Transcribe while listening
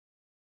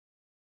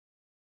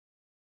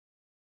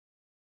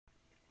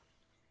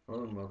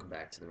Hello and welcome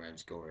back to the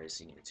Go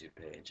Racing YouTube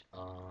page.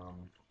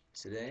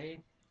 Today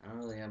I don't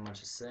really have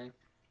much to say.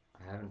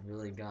 I haven't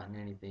really gotten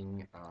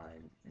anything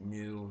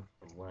new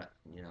of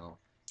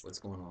what's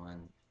going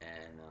on,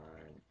 and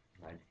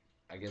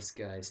I guess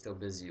guys still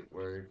busy at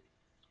work.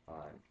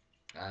 Uh,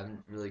 I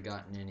haven't really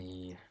gotten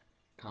any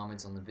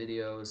comments on the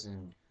videos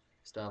and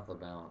stuff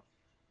about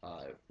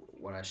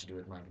what I should do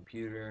with my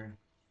computer,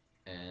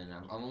 and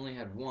I've only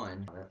had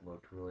one. That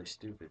looked really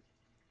stupid.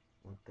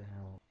 What the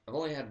hell? I've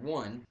only had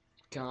one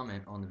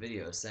comment on the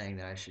video saying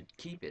that I should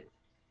keep it.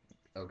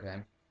 Okay,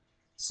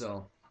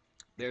 so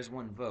there's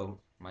one vote.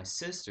 My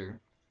sister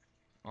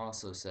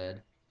also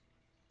said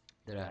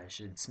that I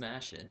should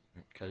smash it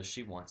because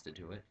she wants to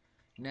do it.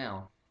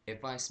 Now,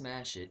 if I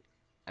smash it,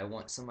 I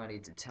want somebody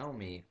to tell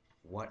me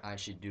what I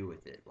should do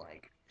with it.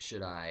 Like,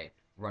 should I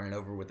run it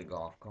over with a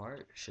golf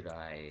cart? Should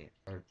I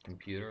or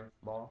computer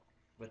ball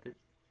with it?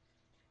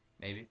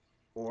 Maybe.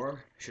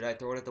 Or should I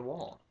throw it at the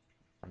wall?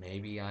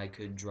 Maybe I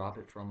could drop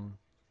it from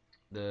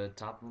the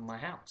top of my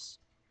house.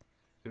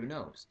 Who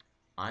knows?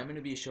 I'm going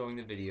to be showing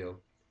the video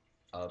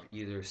of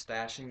either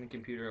stashing the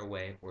computer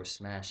away or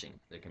smashing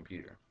the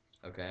computer.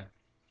 Okay?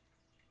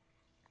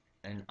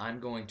 And I'm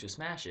going to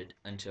smash it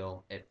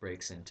until it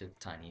breaks into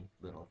tiny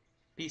little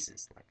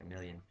pieces, like a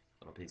million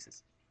little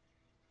pieces.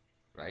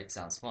 Right?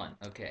 Sounds fun.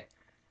 Okay.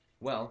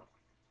 Well,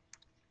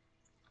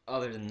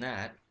 other than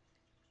that,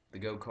 the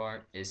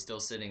go-kart is still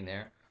sitting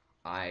there.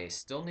 I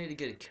still need to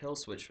get a kill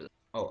switch for that.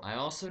 Oh, I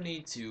also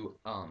need to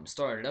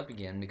start it up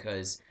again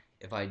because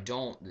if I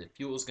don't, the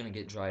fuel's gonna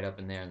get dried up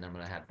in there, and then I'm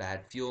gonna have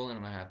bad fuel, and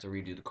I'm gonna have to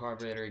redo the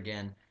carburetor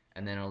again,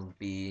 and then it'll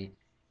be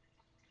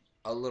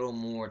a little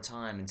more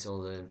time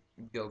until the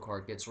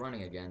go-kart gets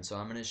running again. So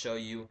I'm gonna show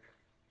you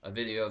a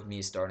video of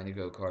me starting the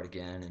go-kart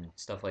again and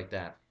stuff like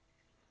that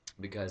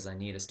because I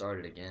need to start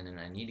it again, and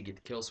I need to get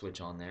the kill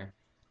switch on there.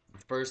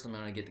 First, I'm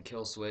gonna get the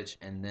kill switch,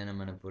 and then I'm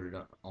gonna put it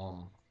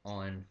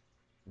on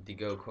the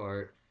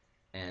go-kart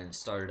and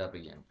start it up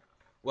again.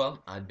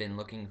 Well, I've been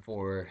looking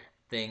for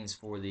things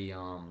for the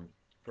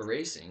for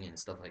racing and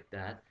stuff like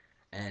that,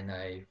 and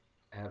I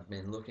have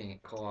been looking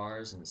at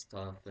cars and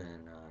stuff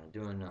and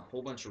doing a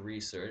whole bunch of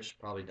research.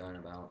 Probably done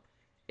about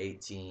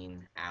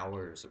 18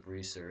 hours of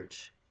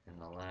research in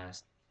the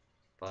last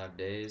 5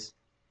 days.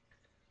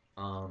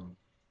 Um,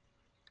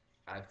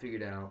 I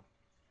figured out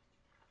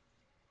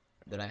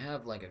that I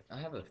have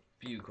a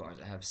few cars.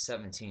 I have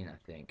 17, I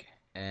think,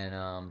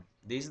 and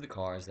these are the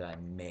cars that I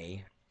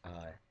may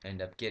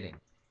end up getting.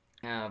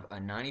 I have a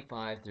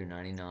 95 through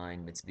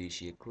 99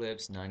 Mitsubishi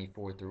Eclipse,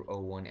 94 through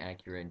 '01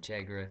 Acura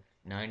Integra,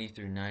 90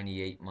 through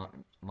 98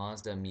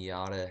 Mazda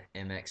Miata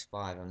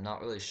MX-5. I'm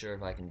not really sure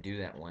if I can do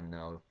that one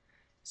though,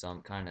 so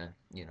I'm kind of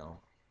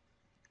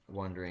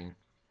wondering.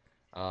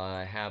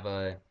 I have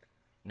a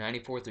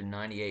 94 through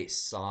 98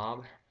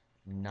 Saab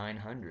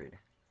 900.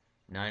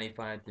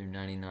 95 through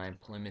 99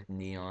 Plymouth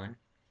Neon,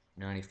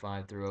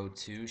 95 through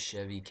 '02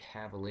 Chevy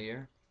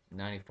Cavalier,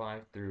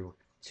 95 through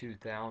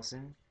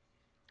 2000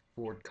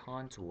 Ford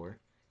Contour,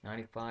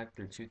 95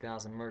 through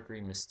 2000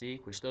 Mercury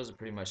Mystique, which those are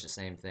pretty much the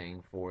same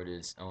thing. Ford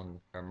is owned,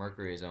 or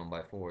Mercury is owned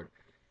by Ford.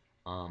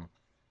 Um,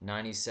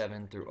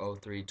 97 through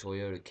 '03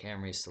 Toyota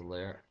Camry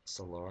Solara,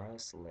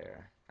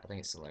 I think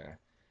it's Solara.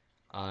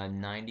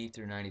 90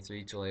 through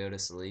 93 Toyota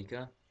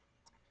Celica,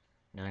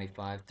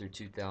 95 through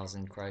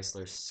 2000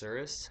 Chrysler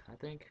Cirrus, I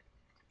think.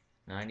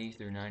 90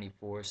 through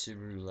 94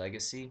 Subaru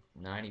Legacy,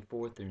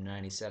 94 through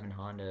 97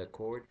 Honda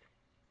Accord,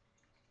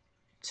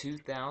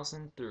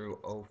 2000 through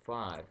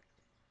 '05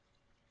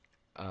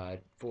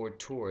 Ford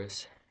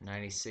Taurus,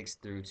 96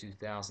 through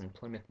 2000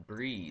 Plymouth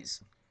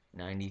Breeze,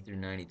 90 through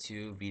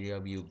 92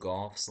 VW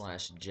Golf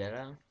slash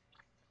Jetta,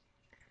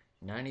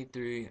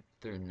 93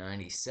 through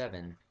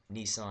 97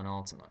 Nissan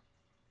Altima.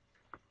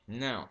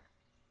 Now,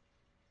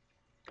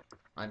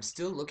 I'm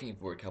still looking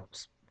for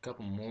a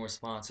couple more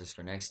sponsors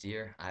for next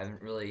year. I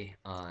haven't really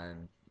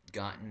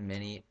gotten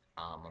many.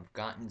 I've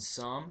gotten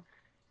some,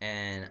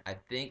 and I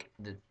think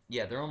that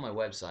yeah, they're on my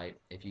website.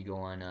 If you go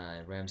on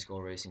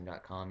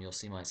ramsgoalracing.com, you'll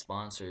see my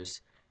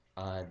sponsors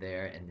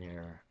there, and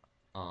they're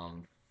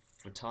um,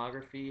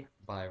 photography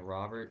by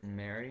Robert and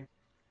Mary.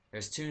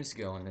 There's Tunes to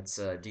Go, and it's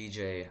a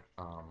DJ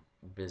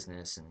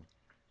business, and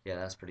yeah,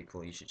 that's pretty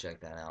cool. You should check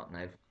that out.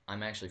 And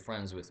I'm actually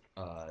friends with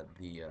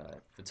the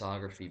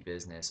photography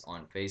business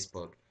on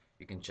Facebook.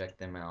 You can check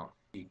them out.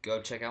 You go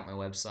check out my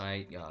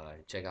website.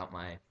 Check out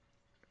my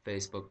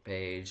Facebook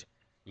page.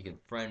 You can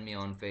friend me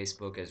on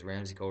Facebook as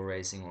Ramsey Cole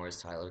Racing or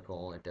as Tyler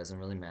Cole. It doesn't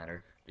really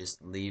matter.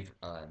 Just leave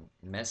a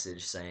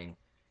message saying,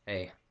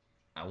 "Hey,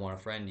 I want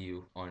to friend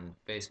you on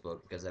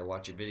Facebook because I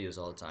watch your videos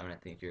all the time and I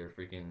think you're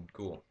freaking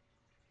cool."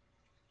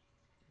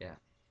 Yeah.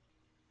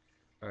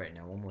 All right.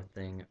 Now one more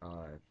thing.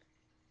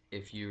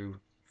 If you're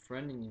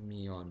friending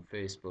me on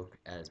Facebook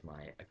as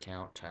my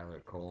account, Tyler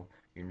Cole,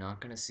 you're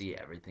not going to see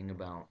everything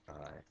about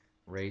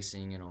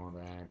racing and all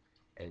that.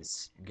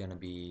 It's going to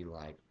be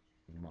like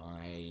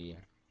my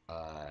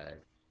uh,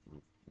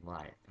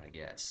 life, I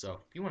guess. So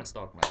if you want to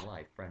stalk my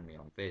life, friend me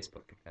on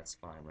Facebook. That's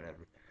fine,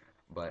 whatever.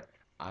 But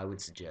I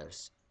would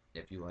suggest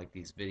if you like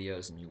these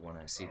videos and you want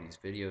to see these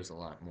videos a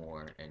lot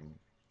more, and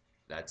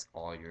that's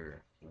all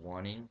you're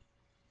wanting,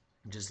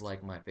 just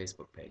like my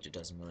Facebook page. It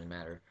doesn't really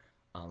matter.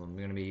 I'm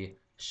going to be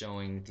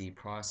showing the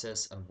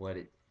process of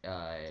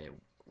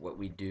what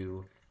we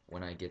do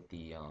when I get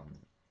the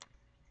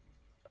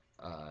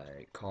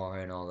car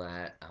and all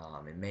that.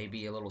 It may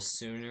be a little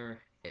sooner,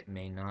 it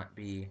may not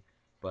be,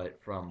 but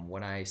from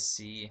what I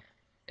see,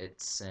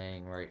 it's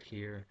saying right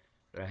here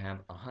that I have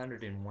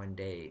 101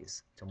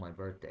 days till my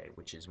birthday,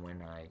 which is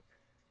when I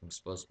am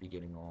supposed to be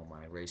getting all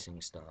my racing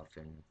stuff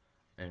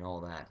and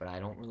all that. But I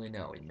don't really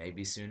know. It may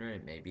be sooner,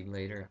 it may be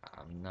later.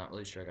 I'm not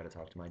really sure. I got to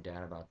talk to my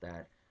dad about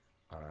that.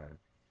 Uh,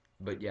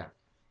 but yeah,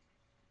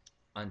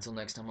 until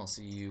next time, I'll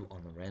see you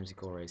on the Ramsey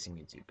Cole Racing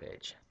YouTube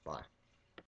page. Bye.